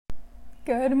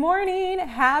Good morning.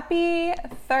 Happy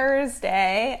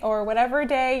Thursday, or whatever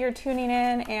day you're tuning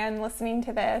in and listening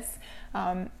to this.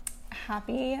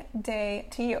 Happy day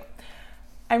to you.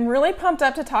 I'm really pumped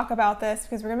up to talk about this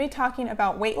because we're going to be talking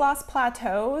about weight loss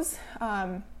plateaus.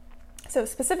 So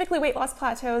specifically weight loss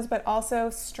plateaus, but also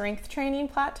strength training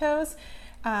plateaus.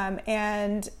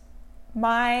 And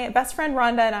my best friend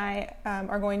Rhonda and I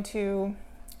are going to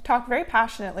talk very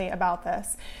passionately about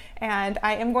this. And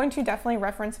I am going to definitely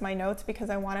reference my notes because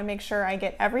I want to make sure I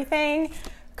get everything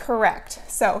correct.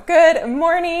 So, good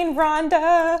morning,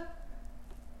 Rhonda.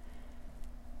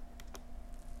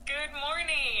 Good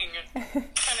morning.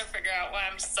 Trying to figure out why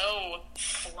I'm so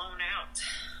blown out.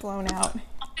 Blown out.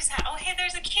 Oh, hey,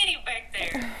 there's a kitty back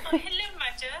there. Oh, hello,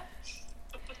 Matcha.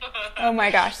 Oh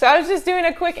my gosh. So I was just doing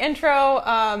a quick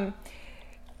intro.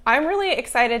 I'm really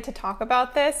excited to talk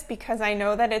about this because I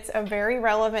know that it's a very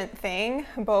relevant thing,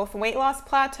 both weight loss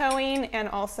plateauing and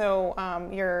also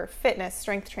your fitness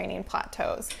strength training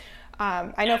plateaus.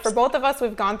 I know for both of us,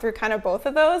 we've gone through kind of both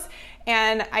of those.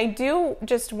 And I do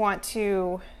just want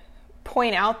to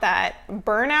point out that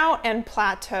burnout and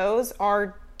plateaus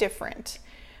are different.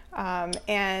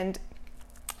 And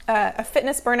a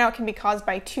fitness burnout can be caused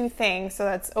by two things. So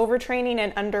that's overtraining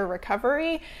and under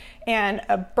recovery. And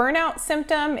a burnout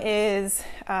symptom is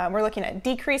we're looking at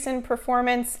decrease in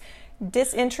performance,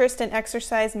 disinterest in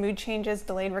exercise, mood changes,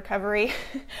 delayed recovery,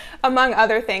 among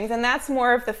other things. And that's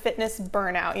more of the fitness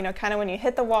burnout, you know, kind of when you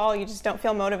hit the wall, you just don't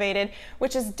feel motivated,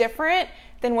 which is different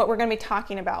than what we're going to be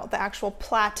talking about, the actual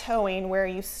plateauing where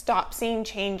you stop seeing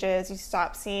changes, you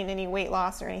stop seeing any weight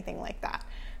loss or anything like that.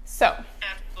 So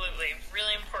absolutely,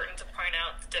 really important to point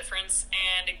out the difference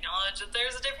and acknowledge that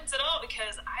there's a difference at all,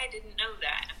 because I didn't know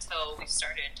that until we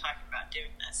started talking about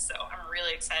doing this. So I'm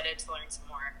really excited to learn some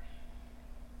more.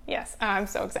 Yes, I'm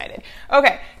so excited.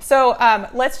 Okay, so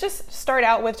let's just start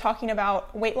out with talking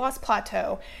about weight loss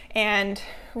plateau and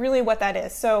really what that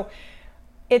is. So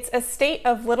it's a state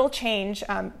of little change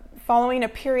following a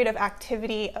period of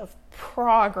activity of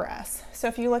progress. So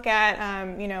if you look at,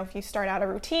 if you start out a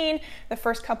routine, the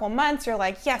first couple months, you're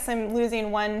like, yes, I'm losing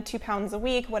 1-2 pounds a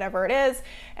week, whatever it is.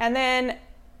 And then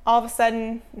all of a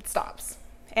sudden it stops.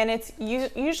 And it's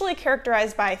usually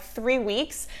characterized by 3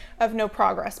 weeks of no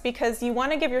progress, because you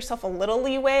want to give yourself a little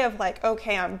leeway of like,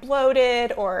 okay, I'm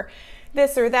bloated or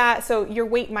this or that. So your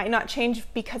weight might not change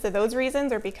because of those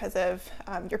reasons or because of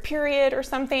your period or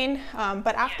something.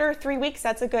 But after 3 weeks,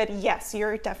 that's a good, yes,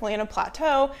 you're definitely in a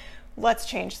plateau. Let's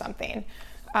change something.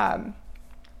 And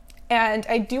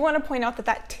I do want to point out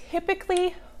that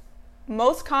typically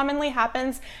most commonly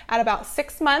happens at about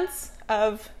 6 months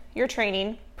of your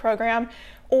training program,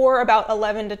 or about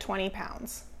 11 to 20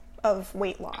 pounds of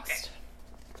weight lost.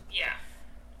 Okay.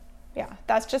 Yeah,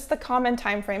 that's just the common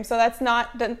time frame. So that's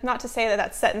not to say that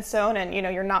that's set in stone and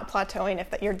you're not plateauing if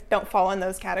that you don't fall in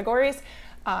those categories.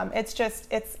 It's just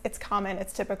it's common,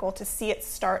 it's typical to see it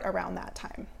start around that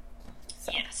time.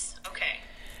 So. Yes. Okay.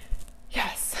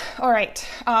 Yes. All right.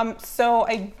 So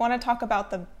I want to talk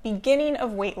about the beginning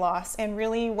of weight loss and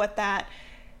really what that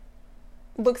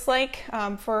looks like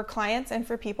for clients and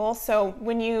for people. So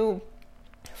when you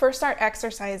first start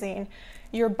exercising,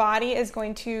 your body is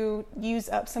going to use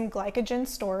up some glycogen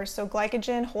stores. So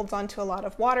glycogen holds on to a lot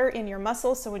of water in your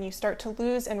muscles. So when you start to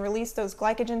lose and release those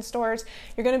glycogen stores,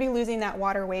 you're going to be losing that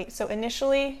water weight. So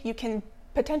initially you can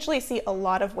potentially see a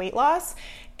lot of weight loss,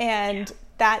 and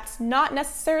that's not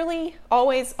necessarily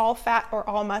always all fat or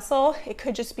all muscle. It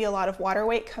could just be a lot of water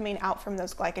weight coming out from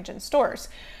those glycogen stores.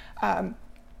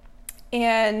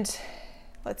 And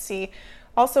let's see,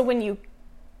 also when you,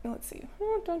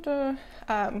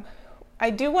 I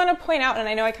do want to point out, and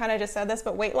I know I kind of just said this,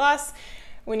 but weight loss,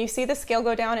 when you see the scale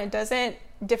go down, it doesn't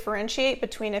differentiate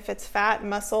between if it's fat,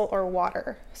 muscle, or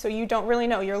water. So you don't really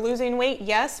know. You're losing weight,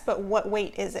 yes, but what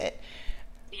weight is it?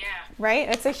 Yeah. Right?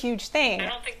 It's a huge thing. I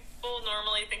don't think people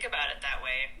normally think about it that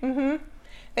way. Mm-hmm.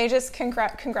 They just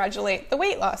congratulate the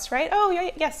weight loss, right? Oh,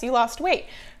 yes, you lost weight.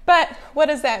 But what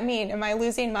does that mean? Am I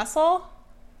losing muscle?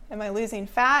 Am I losing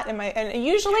fat? And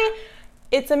usually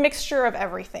it's a mixture of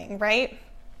everything, right?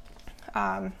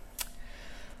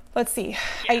 Let's see.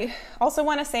 Yeah. I also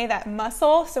want to say that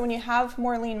muscle, so when you have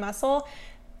more lean muscle,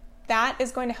 that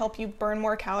is going to help you burn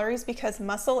more calories because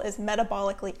muscle is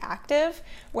metabolically active,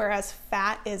 whereas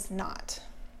fat is not.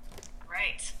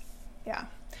 Right. Yeah.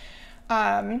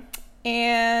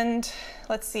 And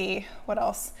let's see, what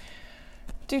else?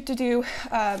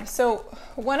 So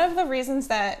one of the reasons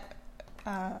that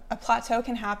a plateau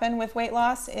can happen with weight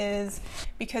loss is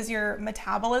because your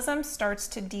metabolism starts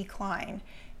to decline.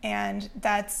 And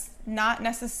that's not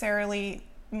necessarily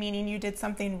meaning you did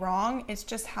something wrong. It's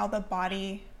just how the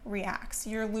body reacts.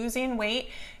 You're losing weight,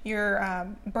 you're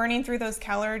burning through those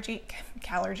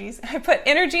calories. I put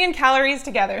energy and calories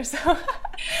together. So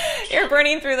you're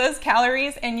burning through those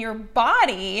calories, and your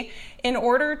body, in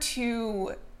order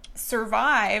to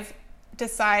survive,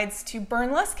 decides to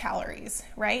burn less calories,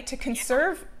 right? To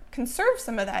conserve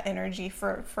some of that energy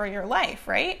for your life,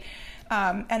 right?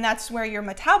 And that's where your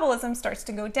metabolism starts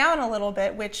to go down a little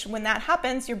bit, which when that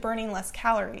happens, you're burning less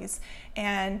calories.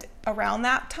 And around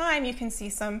that time, you can see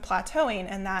some plateauing.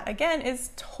 And that, again,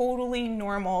 is totally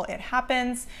normal. It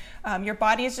happens. Your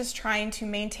body is just trying to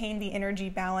maintain the energy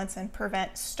balance and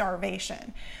prevent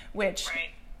starvation, which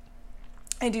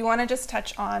I do want to just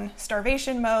touch on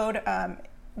starvation mode,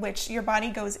 which your body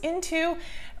goes into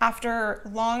after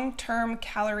long-term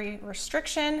calorie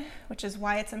restriction, which is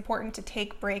why it's important to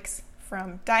take breaks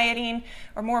from dieting,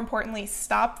 or more importantly,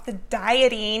 stop the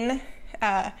dieting.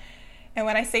 And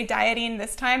when I say dieting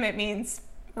this time, it means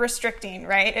restricting,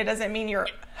 right? It doesn't mean your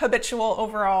habitual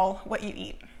overall what you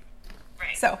eat.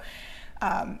 Right. So,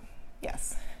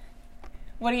 yes.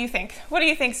 What do you think? What do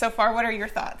you think so far? What are your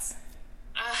thoughts?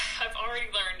 I've already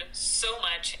learned so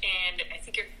much, and I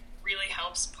think it really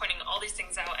helps pointing all these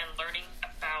things out and learning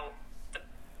about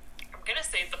I'm going to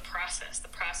say the process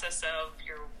of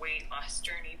your weight loss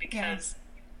journey, because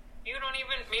you don't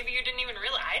even, maybe you didn't even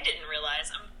realize, I didn't realize,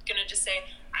 I'm going to just say,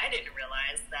 I didn't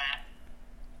realize that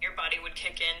your body would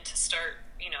kick in to start,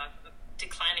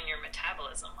 declining your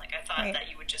metabolism. Like, I thought that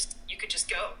you could just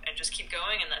go and just keep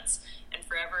going, and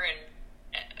forever,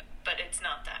 but it's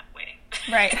not that way.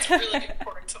 Right. It's really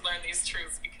important to learn these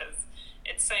truths, because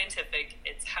it's scientific,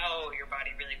 it's how your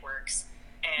body really works.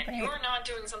 And you're not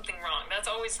doing something wrong. That's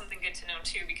always something good to know,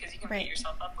 too, because you can beat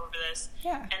yourself up over this.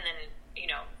 Yeah. And then,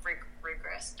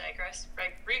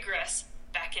 regress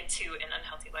back into an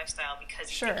unhealthy lifestyle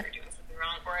because you think you're doing something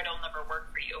wrong, or it'll never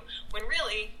work for you. When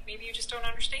really, maybe you just don't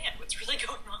understand what's really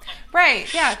going on.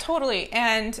 Right. Yeah, totally.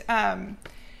 And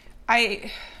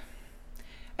I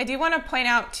do want to point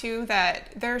out, too,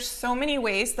 that there's so many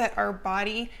ways that our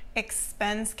body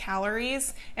expends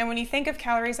calories. And when you think of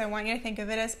calories, I want you to think of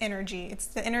it as energy. It's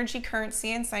the energy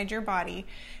currency inside your body.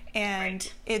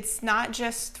 And it's not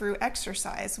just through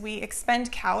exercise. We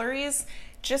expend calories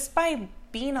just by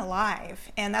being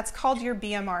alive. And that's called your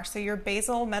BMR, so your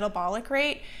basal metabolic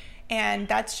rate. And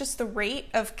that's just the rate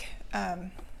of,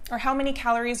 or how many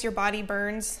calories your body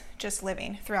burns just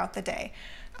living throughout the day.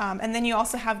 And then you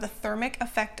also have the thermic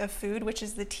effect of food, which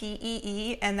is the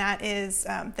TEE, and that is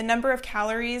the number of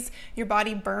calories your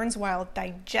body burns while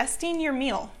digesting your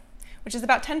meal, which is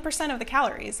about 10% of the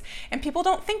calories. And people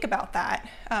don't think about that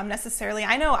necessarily.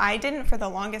 I know I didn't for the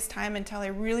longest time until I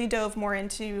really dove more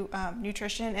into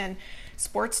nutrition and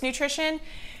sports nutrition.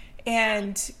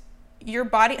 And your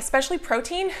body, especially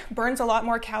protein, burns a lot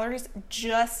more calories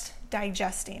just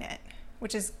digesting it,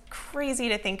 which is crazy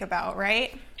to think about,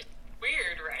 right?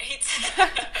 Weird, right?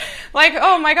 Like,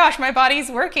 oh my gosh, my body's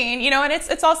working, and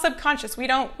it's all subconscious. We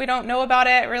don't know about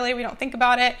it, really. We don't think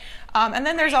about it. And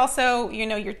then there's also,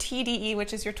 your TDE,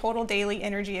 which is your total daily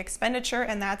energy expenditure,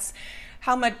 and that's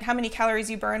how many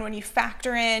calories you burn when you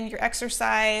factor in your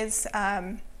exercise,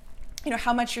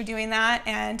 how much you're doing that.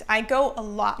 And I go a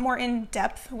lot more in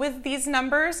depth with these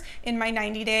numbers in my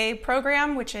 90-day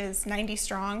program, which is 90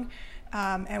 Strong,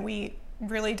 and we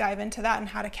really dive into that and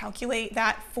how to calculate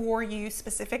that for you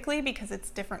specifically, because it's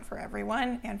different for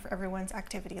everyone and for everyone's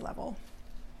activity level.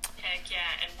 Heck yeah.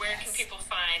 And where can people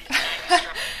find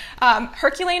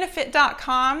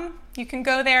HerculaneFit.com. You can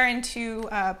go there into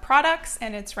products,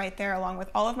 and it's right there along with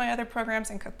all of my other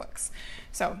programs and cookbooks.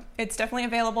 So it's definitely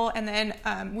available. And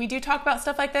then we do talk about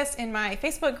stuff like this in my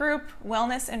Facebook group,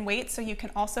 Wellness and Weight. So you can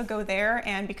also go there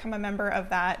and become a member of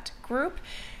that group.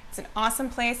 It's an awesome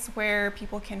place where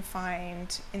people can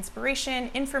find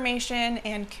inspiration, information,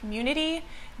 and community,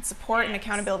 and support and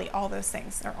accountability. All those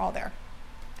things are all there.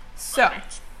 So,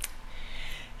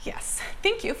 yes,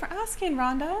 thank you for asking,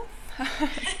 Rhonda.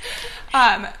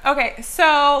 Okay,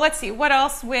 so let's see. What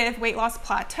else with weight loss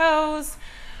plateaus?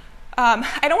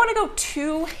 I don't want to go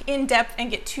too in-depth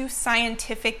and get too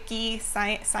scientific-y,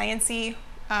 sciencey,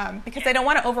 because I don't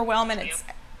want to overwhelm, and it's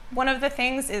one of the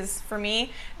things is, for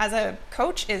me as a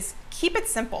coach, is keep it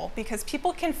simple, because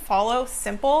people can follow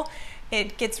simple.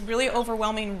 It gets really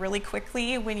overwhelming really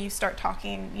quickly when you start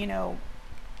talking,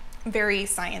 very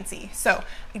sciencey. So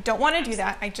I don't want to do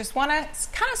that. I just want to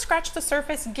kind of scratch the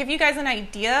surface, give you guys an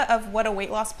idea of what a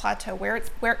weight loss plateau, where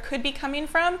it could be coming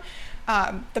from,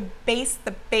 the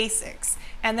basics,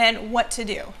 and then what to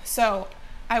do. So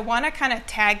I want to kind of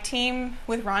tag team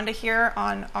with Rhonda here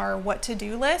on our what to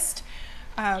do list.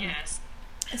 Yes.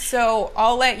 So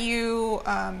I'll let you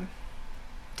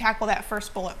tackle that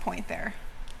first bullet point there?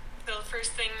 So the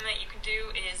first thing that you can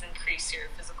do is increase your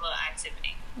physical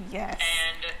activity. Yes.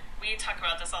 And we talk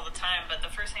about this all the time, but the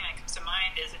first thing that comes to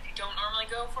mind is if you don't normally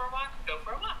go for a walk, go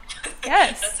for a walk.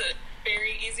 Yes. That's a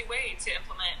very easy way to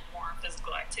implement more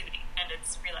physical activity, and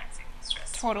it's relaxing,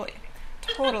 stress. Totally.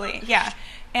 Yeah.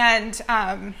 And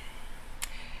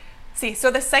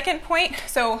so the second point,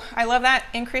 so I love that,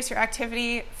 increase your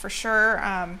activity for sure.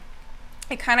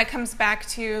 It kind of comes back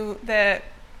to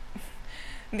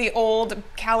the old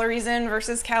calories in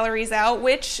versus calories out,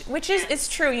 which is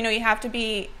true. You know, you have to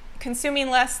be consuming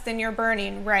less than you're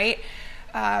burning, right?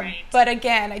 Right. But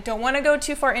again, I don't want to go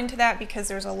too far into that because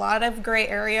there's a lot of gray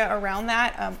area around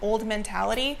that, old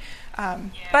mentality.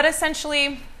 But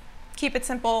essentially, keep it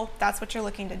simple. That's what you're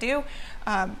looking to do.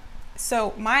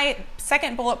 So my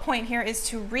second bullet point here is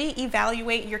to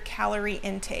reevaluate your calorie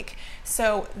intake.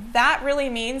 So that really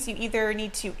means you either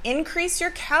need to increase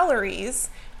your calories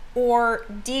or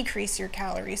decrease your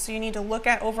calories. So you need to look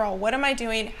at overall, what am I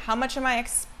doing? How much am I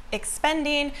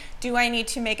expending? Do I need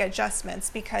to make adjustments?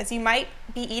 Because you might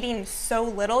be eating so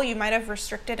little, you might have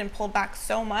restricted and pulled back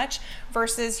so much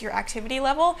versus your activity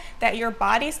level that your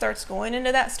body starts going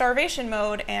into that starvation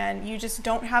mode and you just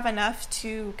don't have enough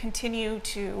to continue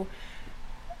to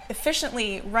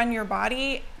efficiently run your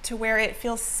body to where it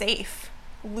feels safe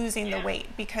losing the weight,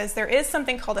 because there is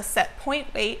something called a set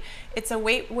point weight. It's a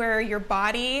weight where your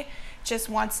body just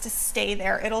wants to stay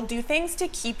there. It'll do things to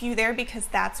keep you there because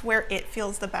that's where it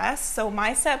feels the best. So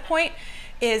my set point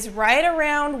is right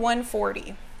around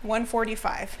 140,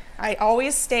 145. I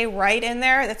always stay right in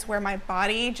there. That's where my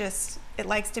body it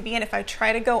likes to be. And if I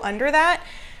try to go under that,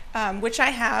 which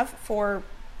I have for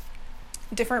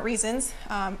different reasons,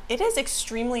 it is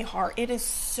extremely hard. It is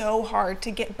so hard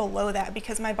to get below that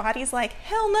because my body's like,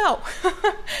 hell no.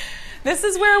 This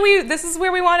is where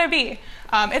we want to be.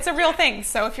 It's a real thing.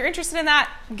 So if you're interested in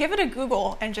that, give it a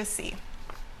Google and just see.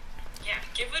 Yeah,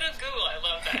 give it a Google. I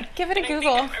love that. Give it a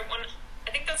Google.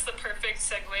 I think that's the perfect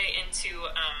segue into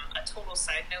a total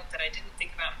side note that I didn't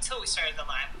think about until we started the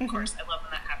live. Of course, I love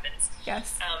when that happens.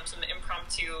 Yes. Some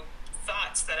impromptu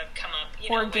thoughts that have come up.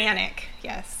 Organic.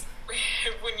 Yes.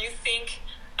 When you think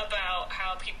about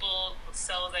how people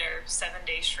sell their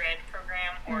 7-day shred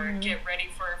program or get ready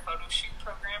for a photo shoot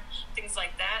program, things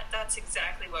like that, that's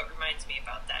exactly what reminds me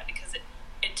about that, because it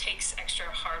takes extra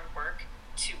hard work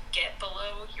to get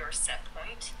below your set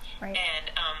point. Right.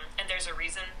 And there's a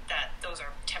reason that those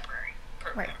are temporary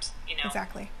programs. Right. You know,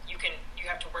 exactly. You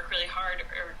have to work really hard,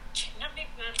 or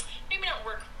maybe not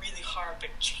work really hard,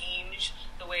 but change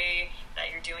the way that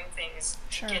you're doing things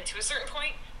to get to a certain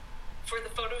point for the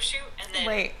photo shoot, and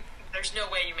then there's no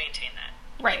way you maintain that.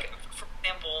 Right. Like, for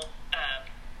example,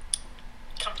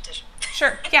 competition.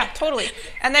 Sure. Yeah, totally.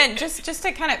 And then just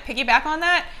to kind of piggyback on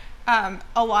that,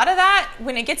 a lot of that,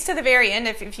 when it gets to the very end,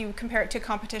 if you compare it to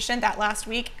competition, that last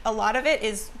week, a lot of it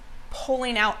is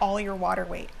pulling out all your water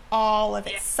weight, all of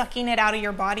it, sucking it out of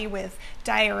your body with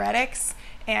diuretics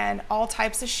and all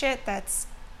types of shit that's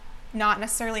not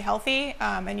necessarily healthy,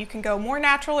 and you can go more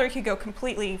natural or you could go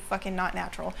completely fucking not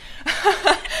natural.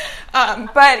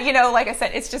 But you know, like I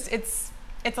said, it's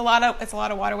a lot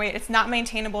of water weight. It's not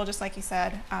maintainable, just like you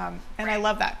said, and I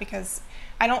love that because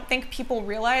I don't think people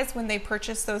realize when they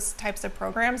purchase those types of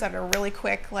programs that are really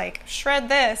quick, like shred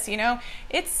this, you know,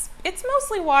 it's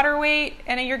mostly water weight,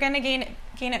 and you're going to gain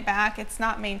it back. It's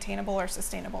not maintainable or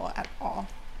sustainable at all.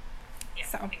 Yeah,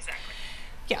 so exactly.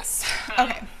 Yes.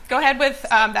 Okay. Go ahead with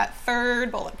that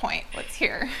third bullet point. Let's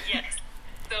hear. Yes.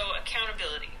 So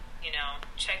accountability, you know,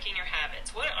 checking your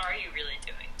habits. What are you really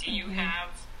doing? Do you have,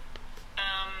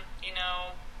 you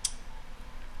know,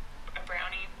 a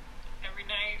brownie every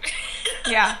night?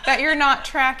 Yeah, that you're not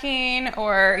tracking,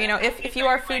 or, you know, if you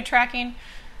are food tracking,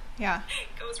 yeah.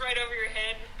 It goes right over your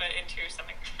head, but into your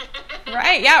stomach.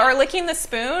 Right, yeah, or licking the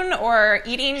spoon, or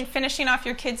finishing off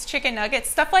your kids' chicken nuggets,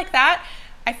 stuff like that.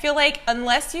 I feel like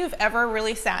unless you've ever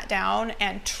really sat down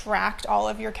and tracked all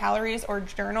of your calories or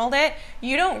journaled it,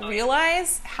 you don't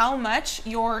realize how much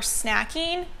you're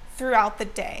snacking throughout the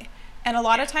day. And a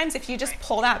lot of times if you just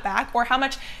pull that back, or how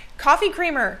much coffee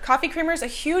creamer is a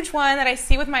huge one that I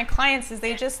see with my clients, is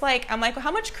they just I'm like, well,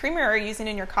 how much creamer are you using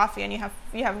in your coffee? And you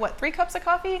have what, 3 cups of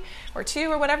coffee or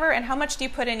 2 or whatever, and how much do you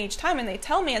put in each time? And they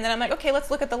tell me, and then I'm like, okay, let's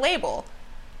look at the label.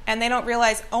 And they don't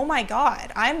realize, oh my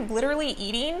God, I'm literally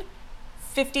eating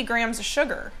 50 grams of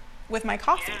sugar with my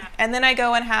coffee. Yeah. And then I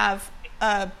go and have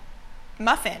a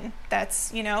muffin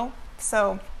that's, you know,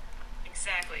 so.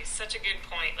 Exactly. Such a good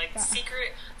point. Like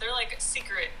they're like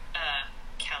secret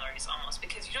calories almost,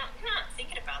 because you're not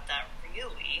thinking about that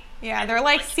really. Yeah, they're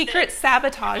like secret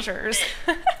sabotagers.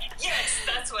 Yes,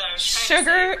 that's what I was trying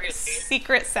to say. Sugar Really.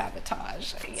 secret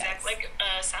sabotage. Exactly. Yes. Like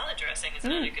salad dressing is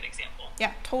another good example.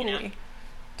 Yeah, totally. You know?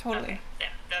 Totally. Okay. Yeah,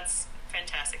 that's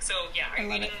fantastic. So yeah, are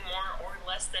you eating more or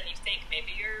less than you think?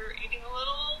 Maybe you're eating a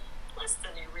little less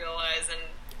than you realize,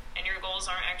 and your goals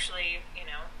aren't actually,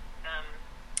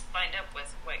 lined up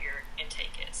with what your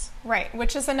intake is. Right,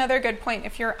 which is another good point.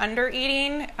 If you're under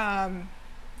eating,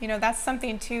 that's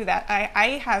something too that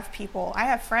I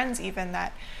have friends even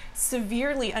that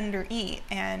severely under eat,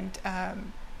 and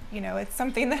it's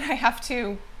something that I have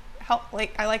to help.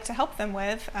 Like, I like to help them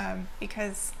with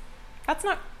because that's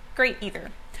not great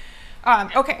either.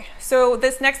 Okay, so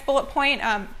this next bullet point,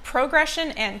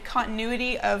 progression and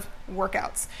continuity of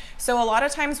workouts. So a lot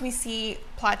of times we see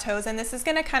plateaus, and this is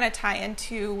going to kind of tie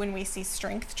into when we see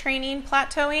strength training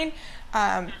plateauing.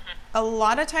 A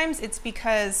lot of times it's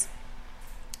because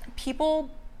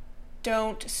people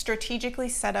don't strategically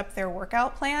set up their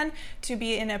workout plan to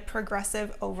be in a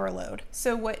progressive overload.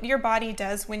 So what your body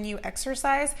does when you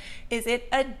exercise is it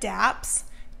adapts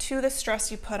to the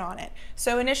stress you put on it.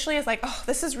 So initially it's like, oh,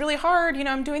 this is really hard.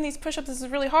 I'm doing these push-ups. This is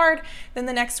really hard. Then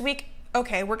the next week,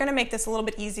 okay, we're going to make this a little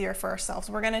bit easier for ourselves.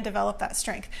 We're going to develop that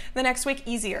strength. The next week,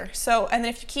 easier. So, and then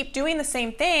if you keep doing the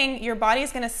same thing, your body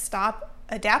is going to stop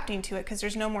adapting to it because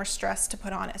there's no more stress to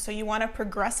put on it. So you want a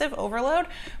progressive overload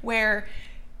where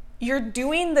you're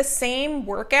doing the same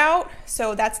workout.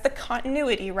 So that's the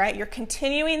continuity, right? You're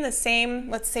continuing the same,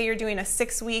 let's say you're doing a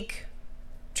 6-week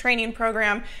training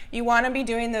program. You want to be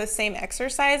doing those same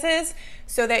exercises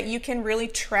so that you can really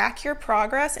track your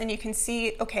progress and you can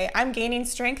see, okay, I'm gaining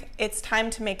strength. It's time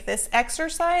to make this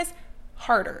exercise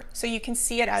harder. So you can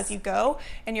see it as you go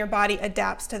and your body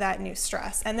adapts to that new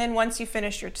stress. And then once you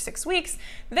finish your 6 weeks,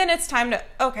 then it's time to,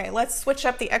 okay, let's switch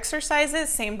up the exercises,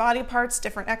 same body parts,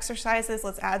 different exercises.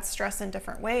 Let's add stress in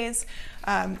different ways.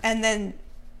 And then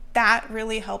that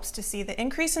really helps to see the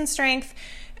increase in strength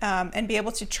and be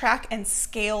able to track and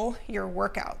scale your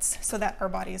workouts so that our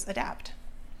bodies adapt.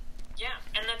 Yeah,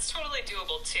 and that's totally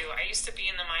doable too. I used to be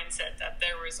in the mindset that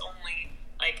there was only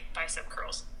like bicep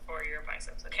curls for your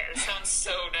biceps. Okay, that sounds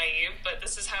so naive, but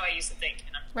this is how I used to think,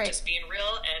 and I'm just being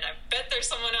real, and I bet there's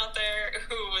someone out there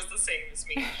who was the same as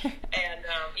me. And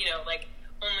like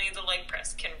only the leg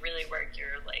press can really work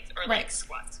your legs, or leg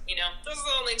squats. Those are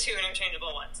the only two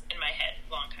interchangeable ones in my head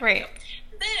a long time ago.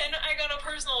 Then I got a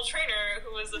personal trainer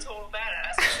who was a total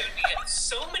badass and showed me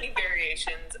so many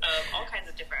variations of all kinds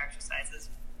of different exercises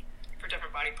for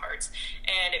different body parts,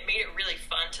 and it made it really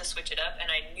fun to switch it up. And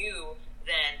I knew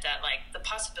then that like the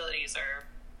possibilities are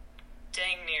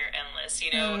dang near endless,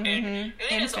 and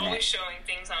Elena is always showing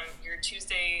things on your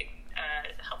Tuesday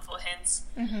helpful hints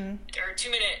or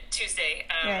 2-minute Tuesday.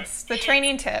 Yes, the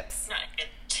training tips.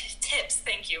 Tips,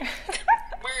 thank you.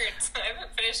 Words. I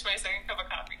haven't finished my second cup of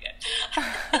coffee yet.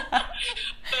 But,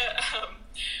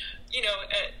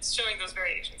 showing those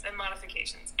variations and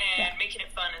modifications and making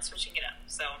it fun and switching it up.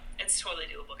 So it's totally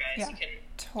doable, guys. Yeah, you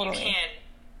can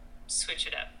switch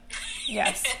it up.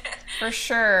 Yes, for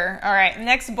sure. All right,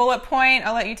 next bullet point.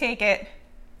 I'll let you take it.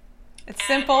 It's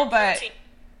simple, but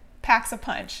packs a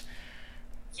punch.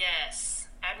 Yes,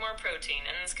 add more protein.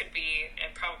 And this could be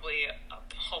probably a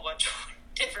whole bunch of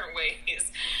different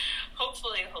ways.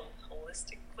 Hopefully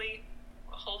holistically,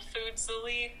 whole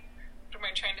foodsily. What am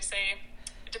I trying to say?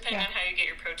 Depending on how you get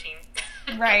your protein.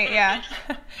 Right, yeah.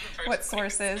 What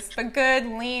sources? The good,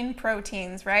 lean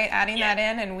proteins, right? Adding that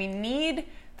in, and we need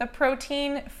the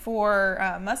protein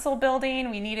for muscle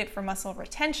building. We need it for muscle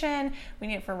retention. We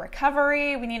need it for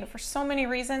recovery. We need it for so many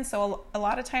reasons. So a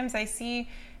lot of times I see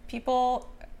people,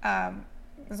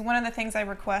 one of the things I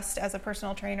request as a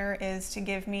personal trainer is to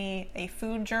give me a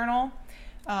food journal.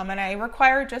 And I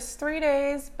require just 3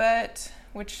 days,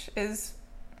 which is,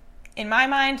 in my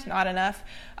mind, not enough.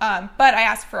 But I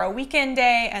ask for a weekend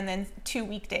day and then 2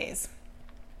 weekdays.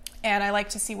 And I like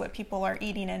to see what people are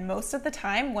eating. And most of the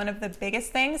time, one of the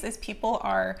biggest things is people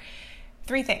are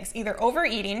 3 things: either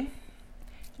overeating,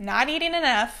 not eating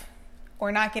enough,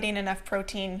 or not getting enough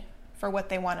protein for what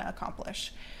they want to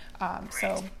accomplish.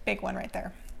 So big one right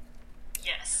there.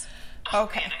 Yes.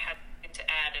 Okay. Man, I had something to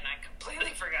add and I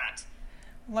completely forgot.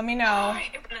 Let me know.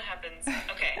 When that happens.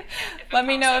 Okay. Let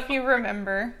me know if you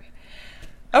remember.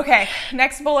 Okay,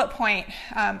 next bullet point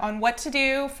on what to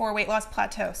do for weight loss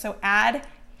plateau. So add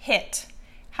HIIT,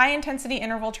 high intensity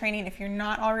interval training, if you're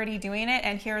not already doing it,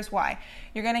 and here's why.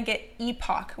 You're going to get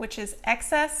EPOC, which is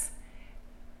excess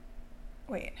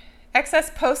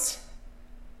post,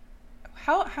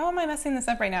 how am I messing this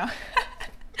up right now?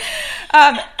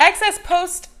 Excess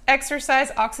post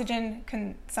exercise oxygen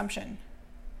consumption.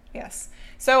 Yes.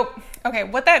 So, okay,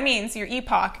 what that means, your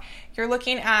EPOC, you're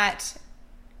looking at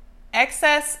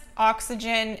excess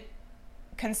oxygen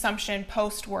consumption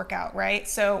post-workout, right?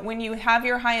 So when you have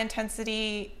your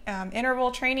high-intensity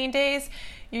interval training days,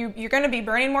 you're going to be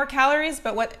burning more calories,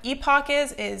 but what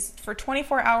EPOC is for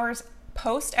 24 hours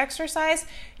post-exercise,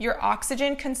 your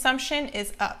oxygen consumption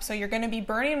is up. So you're going to be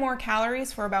burning more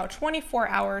calories for about 24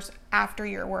 hours after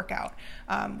your workout,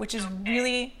 which is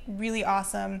really, really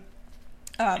awesome.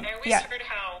 And I always heard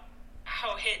how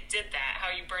HIIT did that, how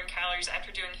you burn calories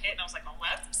after doing HIIT, and I was like, oh,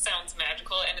 that sounds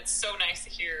magical, and it's so nice to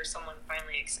hear someone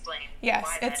finally explain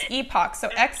why it's EPOC, so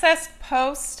excess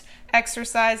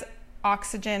post-exercise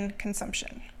oxygen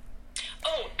consumption.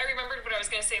 Oh, I remembered what I was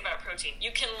going to say about protein.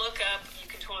 You can look up, you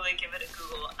can totally give it a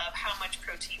Google of how much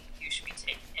protein you should be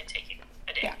taking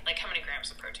a day, like how many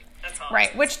grams of protein. That's all.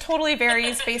 Right, which totally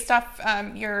varies based off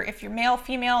if you're male,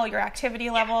 female, your activity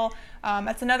level.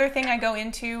 That's another thing I go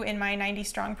into in my 90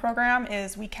 Strong program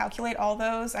is we calculate all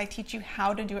those. I teach you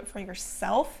how to do it for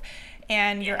yourself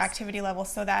and your activity level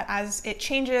so that as it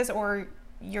changes or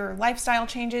your lifestyle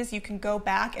changes, you can go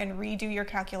back and redo your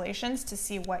calculations to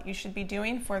see what you should be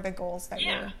doing for the goals that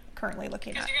you're currently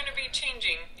looking at. Because you're going to be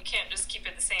changing. You can't just keep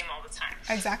it the same all the time.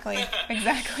 Exactly.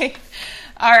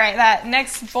 All right, that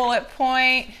next bullet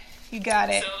point, you got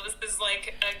it. So this is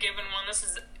like a given one. This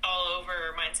is all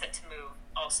over Mindset to Move.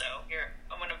 Also,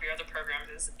 one of your other programs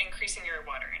is increasing your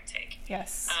water intake.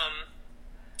 Yes.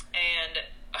 And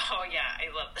oh yeah,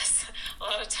 I love this. A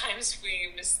lot of times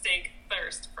we mistake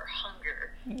thirst for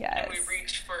hunger. Yes. And we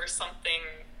reach for something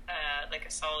like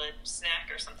a solid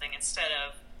snack or something instead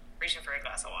of reaching for a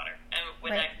glass of water. And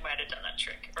when I might have done that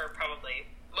trick, or probably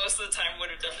most of the time would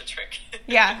have done the trick.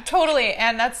 Yeah, totally.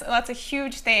 And that's a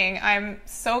huge thing. I'm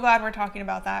so glad we're talking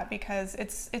about that because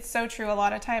it's so true. A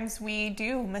lot of times we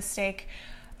do mistake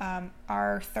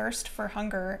our thirst for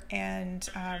hunger, and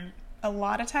a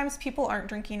lot of times people aren't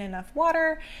drinking enough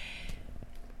water.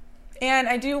 And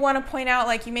I do want to point out,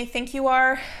 like, you may think you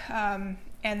are, and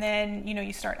then,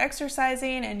 you start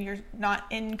exercising and you're not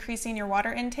increasing your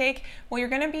water intake. Well, you're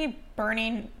going to be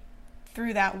burning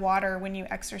through that water when you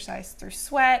exercise through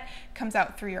sweat, comes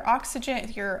out through your oxygen,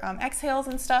 your exhales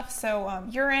and stuff. So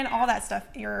urine, all that stuff,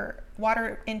 your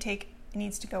water intake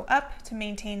needs to go up to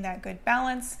maintain that good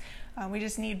balance. We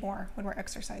just need more when we're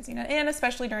exercising, and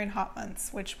especially during hot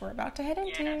months, which we're about to head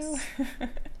into. Yes.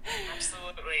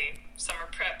 Absolutely. Summer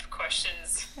prep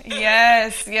questions.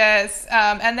 Yes.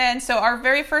 And then, so our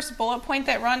very first bullet point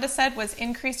that Rhonda said was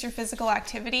increase your physical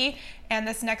activity. And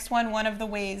this next one of the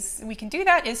ways we can do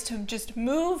that is to just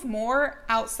move more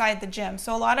outside the gym.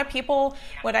 So a lot of people,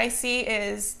 what I see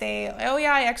is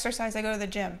I exercise, I go to the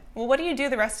gym. Well, what do you do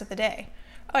the rest of the day?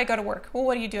 Oh, I go to work. Well,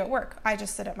 what do you do at work? I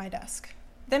just sit at my desk.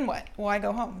 Then what? Well, I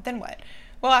go home. Then what?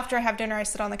 Well, after I have dinner, I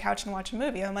sit on the couch and watch a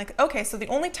movie. I'm like, okay, so the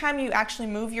only time you actually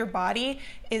move your body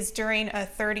is during a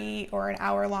 30 or an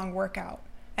hour-long workout.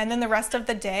 And then the rest of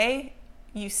the day,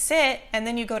 you sit, and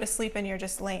then you go to sleep, and you're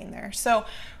just laying there. So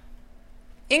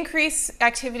increase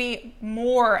activity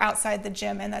more outside the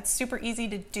gym, and that's super easy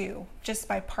to do just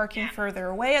by parking further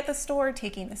away at the store,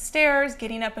 taking the stairs,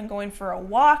 getting up and going for a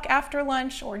walk after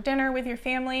lunch or dinner with your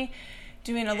family,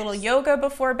 doing a little yoga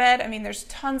before bed. I mean, there's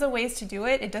tons of ways to do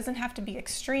it. It doesn't have to be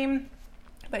extreme,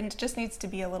 but it just needs to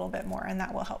be a little bit more, and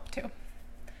that will help too.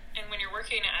 And when you're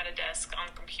working at a desk on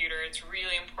the computer, it's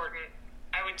really important.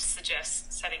 I would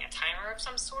suggest setting a timer of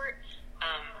some sort,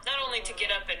 not only to get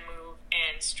up and move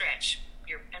and stretch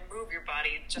and move your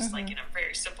body just like in a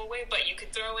very simple way, but you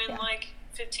could throw in like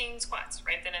 15 squats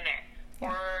right then and there,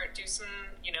 or do some,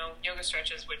 yoga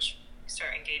stretches, which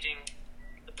start engaging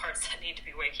the parts that need to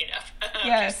be waking up.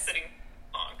 Just sitting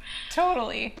long.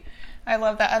 Totally. I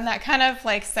love that. And that kind of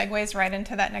like segues right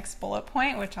into that next bullet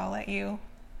point, which I'll let you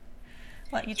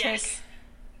take.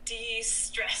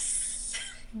 De-stress.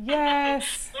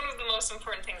 Yes. One of the most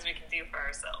important things we can do for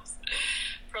ourselves.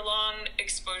 Prolonged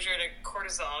exposure to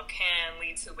cortisol can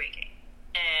lead to weight gain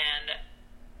and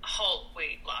halt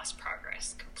weight loss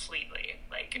progress completely.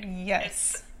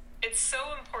 It's so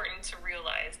important to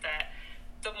realize that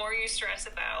the more you stress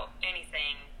about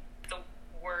anything, the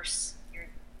worse you're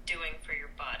doing for your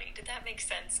body. Did that make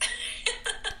sense?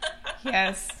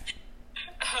 Yes.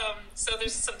 So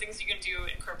there's some things you can do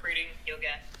incorporating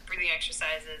yoga, breathing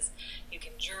exercises. You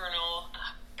can journal,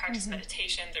 practice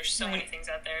meditation. There's so many things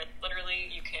out there. Literally,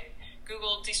 you can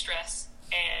Google de-stress,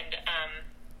 and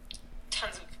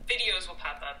tons of videos will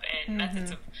pop up, and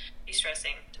methods of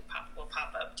de-stressing will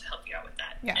pop up to help you out with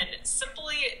that. Yeah. And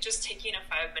simply just taking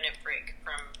a 5-minute break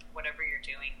from whatever you're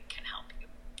doing can help you.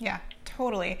 Yeah,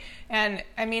 Totally. And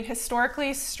I mean,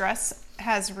 historically, stress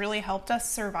has really helped us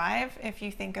survive. If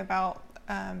you think about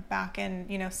back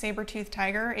in, saber-toothed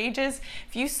tiger ages,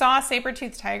 if you saw a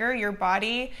saber-toothed tiger, your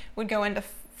body would go into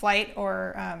flight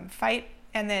or fight,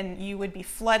 and then you would be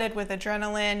flooded with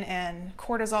adrenaline and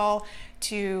cortisol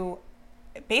to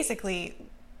basically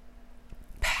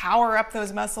power up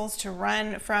those muscles to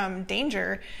run from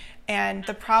danger. And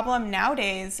the problem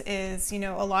nowadays is, a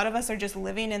lot of us are just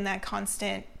living in that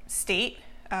constant state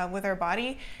with our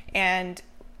body, and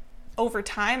over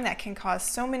time that can cause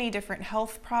so many different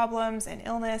health problems and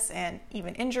illness and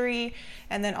even injury.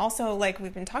 And then also, like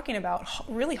we've been talking about,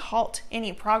 really halt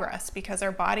any progress, because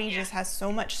our body just has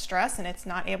so much stress and it's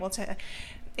not able to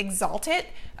exalt it,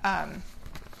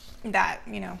 that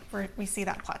we see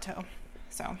that plateau.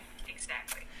 So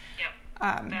exactly,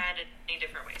 bad in many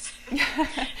different ways. And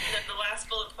then the last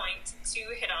bullet point to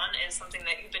hit on is something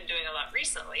that you've been doing a lot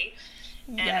recently.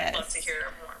 And I'd love to hear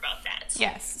more about that.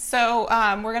 Yes. So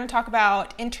we're going to talk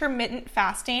about intermittent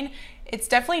fasting. It's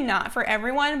definitely not for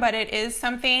everyone, but it is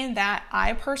something that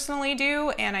I personally do,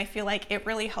 and I feel like it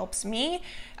really helps me.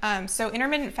 So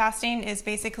intermittent fasting is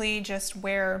basically just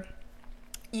where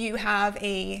you have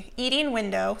a eating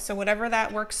window, so whatever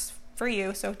that works for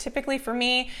you. So typically for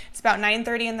me, it's about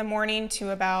 9:30 in the morning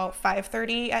to about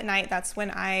 5:30 at night. That's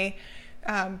when I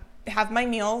have my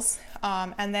meals,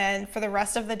 and then for the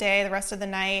rest of the day, the rest of the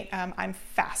night, I'm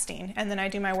fasting, and then I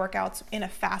do my workouts in a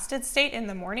fasted state in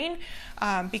the morning,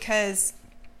 because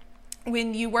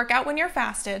when you work out when you're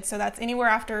fasted, so that's anywhere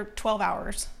after 12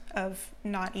 hours of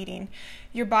not eating,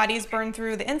 your body's burned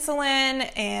through the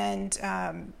insulin, and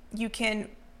you can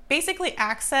basically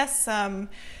access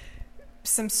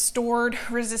some stored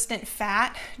resistant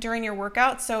fat during your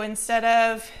workout. So instead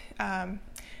of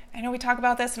I know we talk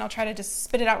about this, and I'll try to just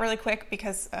spit it out really quick,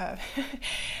 because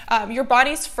your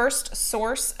body's first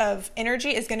source of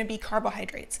energy is going to be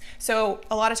carbohydrates. So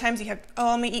a lot of times you have,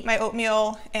 let me eat my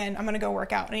oatmeal and I'm going to go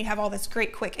work out. And you have all this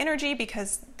great quick energy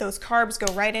because those carbs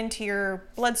go right into your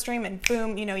bloodstream, and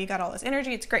boom, you got all this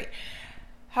energy. It's great.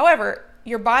 However,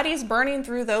 your body's burning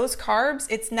through those carbs.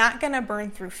 It's not going to burn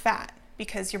through fat,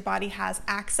 because your body has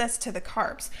access to the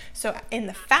carbs. So in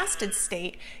the fasted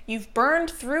state, you've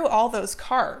burned through all those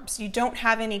carbs. You don't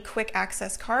have any quick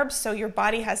access carbs, so your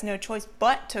body has no choice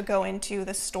but to go into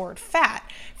the stored fat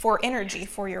for energy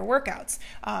for your workouts.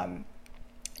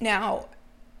 Now,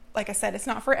 like I said, it's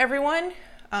not for everyone,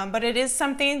 but it is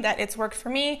something that it's worked for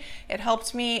me. It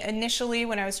helped me initially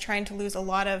when I was trying to lose a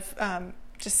lot of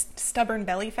just stubborn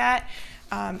belly fat.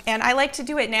 And I like to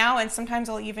do it now, and sometimes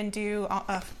I'll even do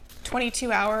a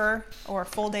 22-hour or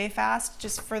full day fast,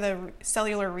 just for the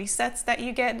cellular resets that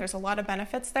you get. There's a lot of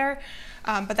benefits there,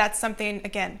 but that's something,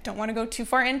 again, don't want to go too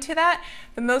far into that.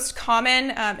 The most common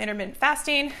intermittent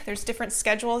fasting, there's different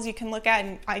schedules you can look at,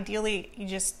 and ideally you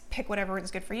just pick whatever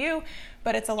is good for you,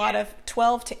 but it's a lot of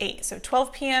 12 to 8. So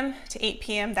 12 p.m. to 8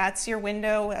 p.m., that's your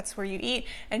window, that's where you eat.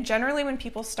 And generally when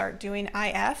people start doing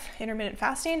IF, intermittent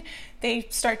fasting, they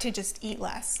start to just eat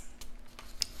less.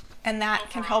 And that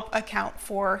can help account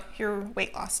for your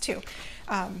weight loss too.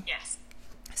 Yes.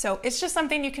 So it's just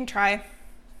something you can try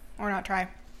or not try,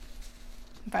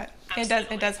 but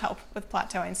it does help with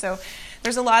plateauing. So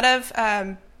there's a lot of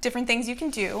different things you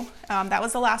can do. That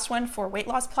was the last one for weight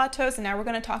loss plateaus, and now we're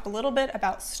going to talk a little bit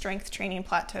about strength training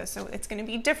plateaus. So it's going to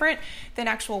be different than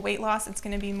actual weight loss. It's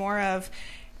going to be more of,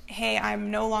 hey,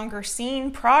 I'm no longer seeing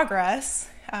progress.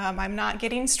 I'm not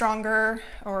getting stronger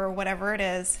or whatever it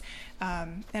is.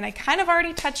 And I kind of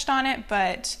already touched on it,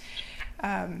 but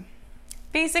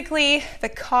basically the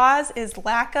cause is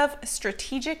lack of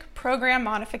strategic program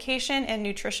modification and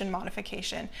nutrition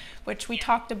modification, which we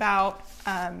talked about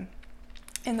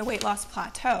in the weight loss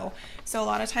plateau. So a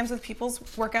lot of times with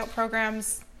people's workout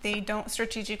programs, they don't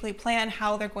strategically plan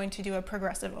how they're going to do a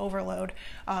progressive overload.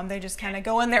 They just kind of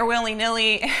go in there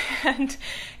willy-nilly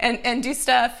and do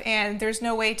stuff, and there's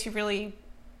no way to really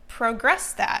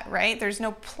progress that, right? There's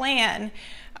no plan.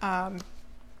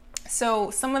 So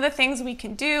some of the things we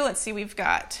can do, let's see, we've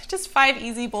got just 5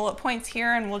 easy bullet points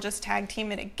here, and we'll just tag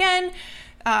team it again.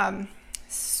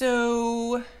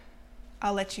 So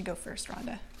I'll let you go first,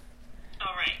 Rhonda.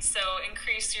 All right, so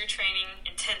increase your training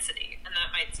intensity, and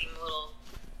that might seem a little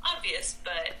obvious,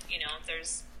 but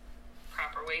there's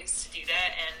proper ways to do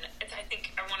that. And I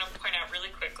think I want to point out really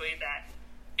quickly that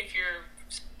if you're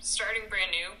starting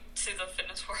brand new to the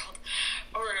fitness world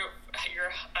or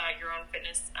your own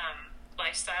fitness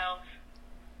lifestyle,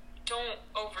 don't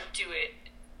overdo it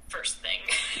first thing.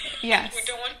 Yes. We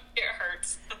don't want to get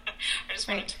hurt. I just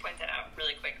wanted to point that out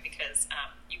really quick, because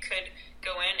you could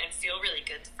go in and feel really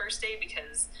good the first day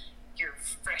because your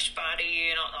fresh body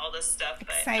and all this stuff. But,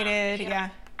 excited, yeah.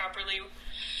 Properly,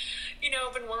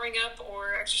 been warming up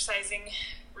or exercising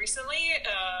recently,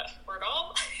 or at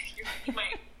all, you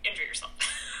might injure yourself.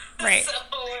 Right. So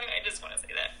I just want to say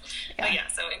that. Yeah. But yeah,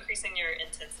 so increasing your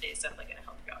intensity is definitely going to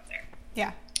help you out there.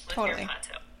 Yeah, with totally. Your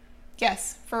plateau.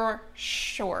 Yes, for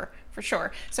sure.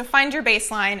 So find your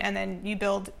baseline and then you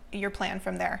build your plan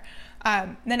from there.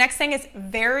 The next thing is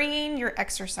varying your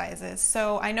exercises.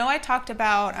 So I know I talked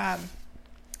about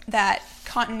that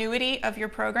continuity of your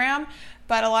program,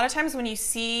 but a lot of times when you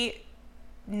see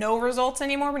no results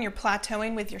anymore, when you're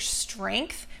plateauing with your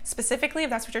strength, specifically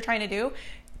if that's what you're trying to do,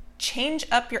 change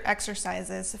up your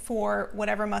exercises for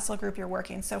whatever muscle group you're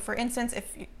working. So for instance,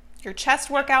 if your chest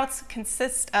workouts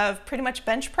consist of pretty much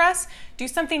bench press, do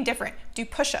something different. Do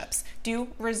push-ups, do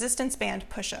resistance band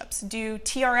push-ups, do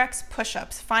TRX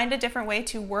push-ups. Find a different way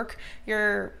to work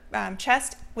your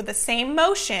chest with the same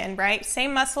motion, right?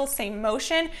 Same muscle, same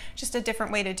motion, just a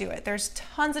different way to do it. There's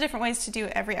tons of different ways to do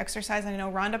every exercise. I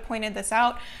know Rhonda pointed this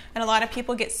out, and a lot of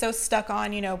people get so stuck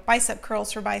on, bicep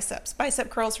curls for biceps,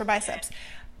 bicep curls for biceps.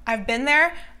 I've been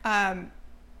there,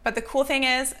 but the cool thing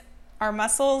is our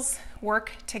muscles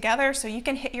work together, so you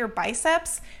can hit your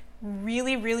biceps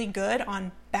really, really good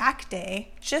on back day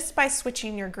just by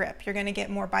switching your grip. You're going to get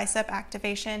more bicep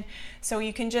activation, so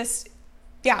you can just,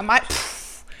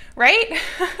 right?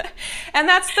 And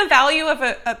that's the value of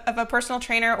a personal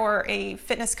trainer or a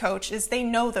fitness coach, is they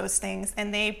know those things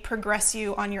and they progress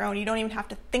you on your own. You don't even have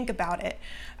to think about it.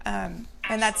 And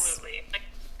that's Absolutely.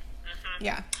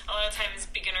 yeah. A lot of times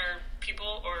beginner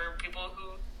people or people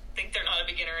who think they're not a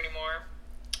beginner anymore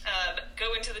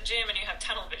go into the gym and you have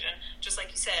tunnel vision, just like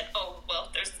you said. Oh, well,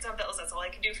 there's the dumbbells, that's all I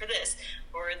can do for this,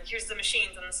 or here's the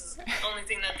machines and this is the only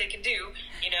thing that they can do,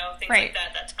 things right. like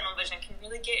that. That tunnel vision can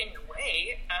really get in your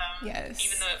way. Yes.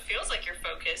 Even though it feels like you're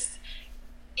focused,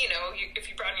 if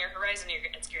you broaden your horizon,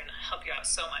 it's going to help you out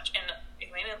so much. And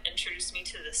Elena introduced me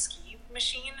to the ski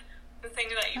machine, the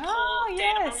thing that you pull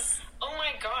down. Oh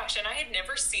my gosh, and I had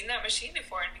never seen that machine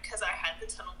before, and because I had the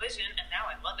tunnel vision, and now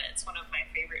I love it. It's one of my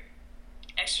favorite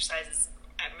exercises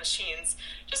at machines,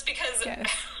 just because yes.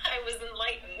 I was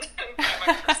enlightened by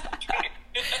my personal trainer.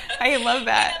 I love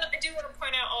that. And I do want to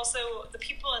point out also, the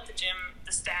people at the gym,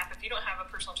 the staff, if you don't have a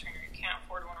personal trainer, you can't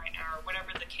afford one right now, or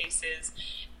whatever the case is,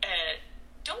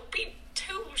 don't be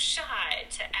too shy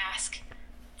to ask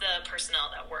the personnel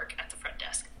that work at the front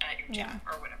desk at your gym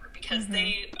or whatever, because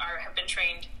they have been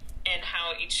trained in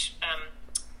how each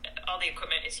all the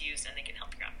equipment is used, and they can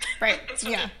help you out. Right. That's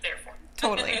what they're there for.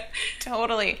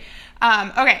 Totally.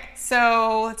 Okay,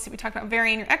 so let's see. We talked about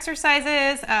varying your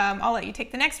exercises. I'll let you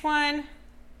take the next one.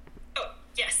 Oh,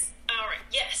 yes. All right.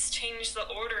 Yes. Change the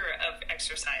order of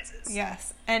exercises.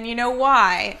 Yes. And you know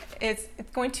why? It's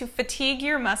going to fatigue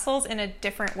your muscles in a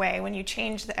different way when you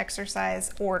change the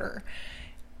exercise order.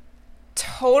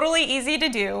 Totally easy to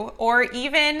do, or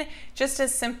even just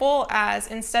as simple as,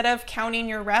 instead of counting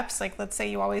your reps, like let's say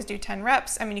you always do 10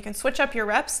 reps, you can switch up your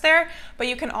reps there, but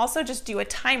you can also just do a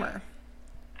timer.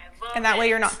 I love and that way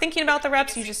you're not it. thinking about the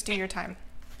reps, you just do your time.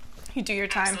 You do your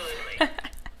time. Absolutely.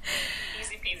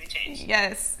 Easy peasy change.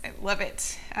 Yes, I love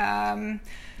it.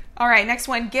 All right, next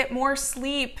one, get more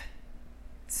sleep.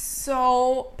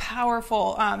 So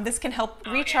powerful. This can help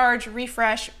recharge,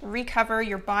 refresh, recover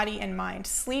your body and mind.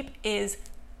 Sleep is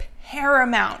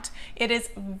paramount. It is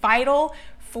vital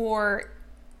for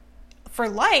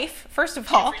life, first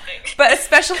of all, everything. But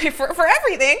especially for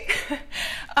everything.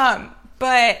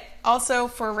 But also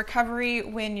for recovery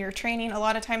when you're training. A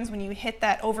lot of times when you hit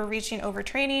that overreaching,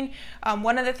 overtraining,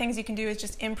 one of the things you can do is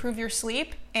just improve your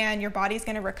sleep, and your body's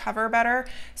going to recover better.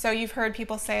 So you've heard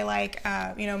people say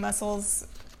muscles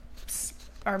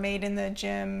are made in the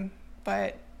gym,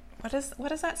 but what is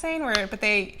that saying?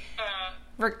 They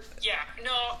I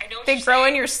know they grow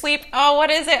in your sleep. Oh,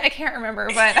 what is it? I can't remember,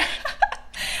 but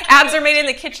abs are made in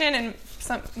the kitchen, and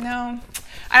I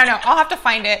don't know. I'll have to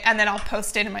find it and then I'll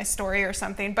post it in my story or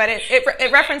something. But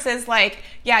it references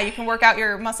you can work out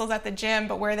your muscles at the gym,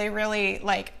 but where they really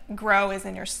grow is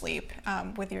in your sleep,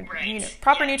 with your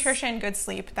proper nutrition, good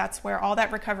sleep. That's where all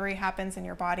that recovery happens in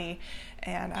your body,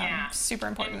 and super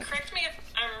important. And correct me if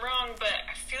I'm wrong, but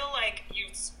I feel like you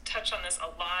touch on this a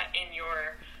lot in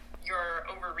your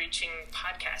overreaching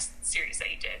podcast series that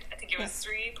you did. I think it was a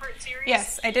 3-part series.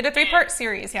 Yes, I did a 3-part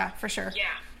series. Yeah, for sure. Yeah.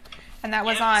 And that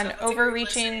was on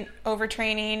overreaching,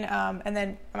 overtraining, and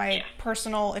then my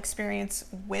personal experience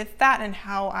with that and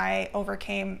how I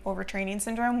overcame overtraining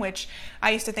syndrome, which I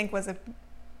used to think was a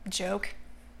joke,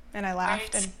 and I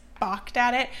laughed and balked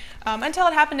at it until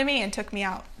it happened to me and took me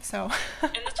out. So.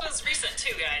 And this was recent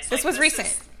too, guys. This was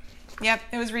recent. Yep,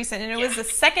 it was recent. And it was the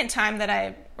second time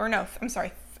that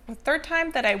third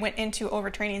time that I went into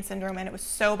overtraining syndrome, and it was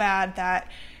so bad that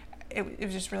it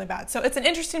was just really bad. So it's an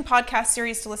interesting podcast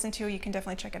series to listen to. You can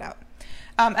definitely check it out.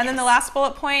 And then the last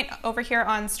bullet point over here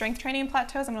on strength training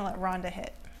plateaus, I'm going to let Rhonda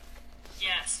hit.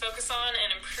 Yes, focus on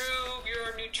and improve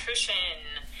your nutrition.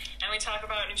 And we talk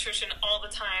about nutrition all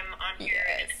the time on here.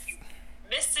 Yes. And if you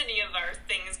missed any of our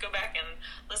things, go back and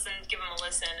listen, give them a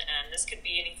listen. And this could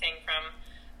be anything from,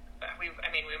 we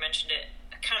mentioned it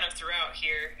kind of throughout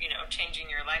here, changing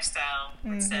your lifestyle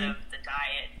instead of the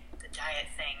diet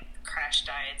thing, crash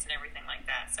diets and everything like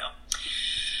that. So,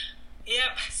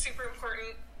 yep, super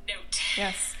important note.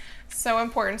 Yes, so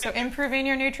important. So improving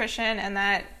your nutrition, and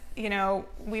that,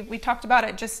 we talked about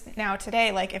it just now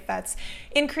today, like if that's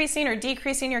increasing or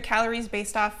decreasing your calories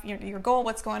based off your goal,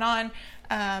 what's going on,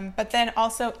 but then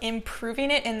also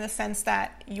improving it in the sense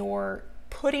that you're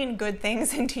putting good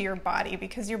things into your body,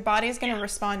 because your body is going to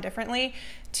respond differently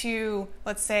to,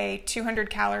 let's say, 200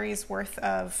 calories worth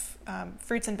of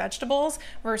fruits and vegetables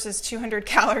versus 200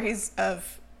 calories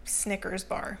of Snickers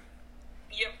bar.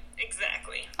 Yep,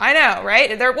 exactly. I know,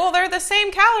 right? They're the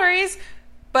same calories,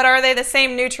 but are they the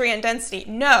same nutrient density?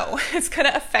 No. It's going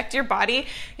to affect your body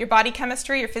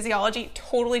chemistry, your physiology,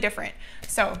 totally different.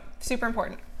 So super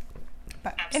important.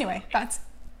 But anyway, that's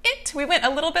it. We went a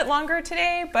little bit longer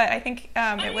today, but I think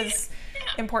it was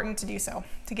important to do so,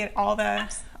 to get all the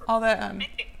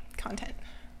content.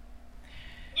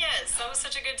 Yes, that was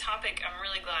such a good topic. I'm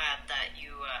really glad that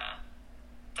you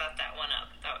thought that one up.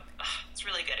 It's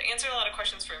really good. It answered a lot of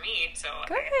questions for me. So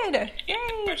good. Yay.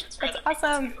 Questions for That's other people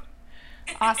awesome. too.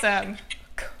 Awesome.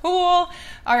 Cool.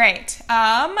 All right.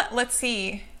 Let's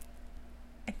see.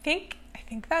 I think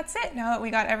that's it now that we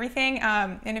got everything.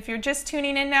 And if you're just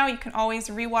tuning in now, you can always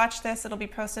rewatch this. It'll be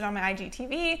posted on my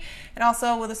IGTV. And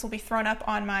also, this will be thrown up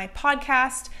on my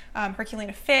podcast,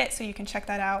 Herculina Fit. So you can check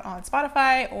that out on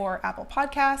Spotify or Apple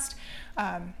Podcast.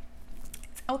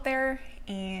 It's out there.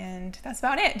 And that's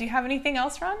about it. Do you have anything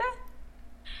else, Rhonda?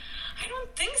 I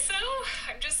don't think so.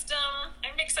 I'm just,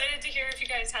 I'm excited to hear if you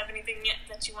guys have anything yet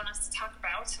that you want us to talk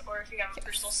about, or if you have a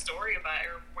personal story about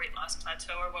your weight loss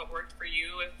plateau or what worked for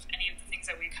you. If any of the things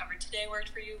that we covered today worked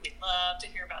for you, we'd love to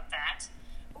hear about that.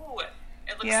 Ooh,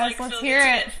 it looks like let's Phil hear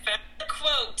it. found the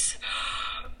quote.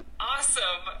 Awesome.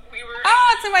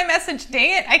 It's in my message.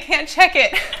 Dang it. I can't check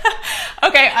it.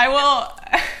 Okay, I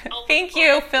will. Thank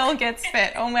you. Phil gets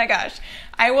fit. Oh my gosh.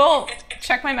 I will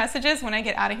check my messages when I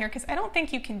get out of here, because I don't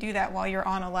think you can do that while you're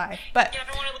on a live. But yeah, I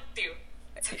don't want to look at you.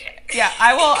 It's okay. Yeah,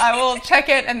 I will check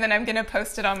it, and then I'm going to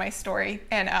post it on my story,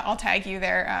 and I'll tag you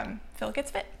there. Phil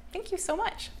gets fit. Thank you so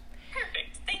much.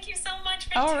 Perfect. Thank you so much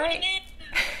for All tuning right. in.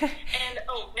 And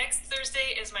next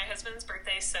Thursday is my husband's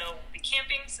birthday, so we'll be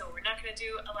camping, so we're not going to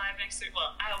do a live next Thursday.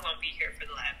 Well, I won't be here for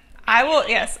the live.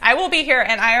 I will be here,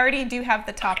 and I already do have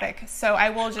the topic, so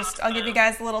I'll give you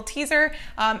guys a little teaser.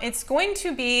 It's going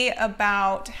to be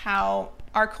about how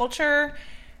our culture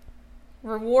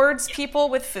rewards people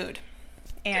with food,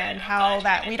 and how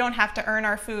that we don't have to earn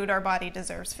our food, our body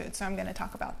deserves food. So I'm going to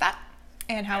talk about that,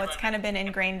 and how it's kind of been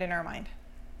ingrained in our mind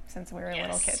since we were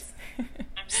little kids. I'm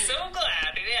so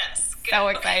glad. Yes. Good. So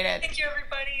excited. Okay, thank you,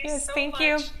 everybody. Yes, so thank much.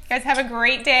 you. You guys have a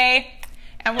great day.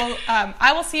 And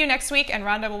I will see you next week, and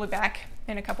Rhonda will be back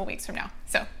in a couple weeks from now.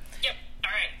 So. Yep. All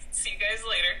right. See you guys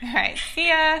later. All right. See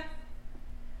ya.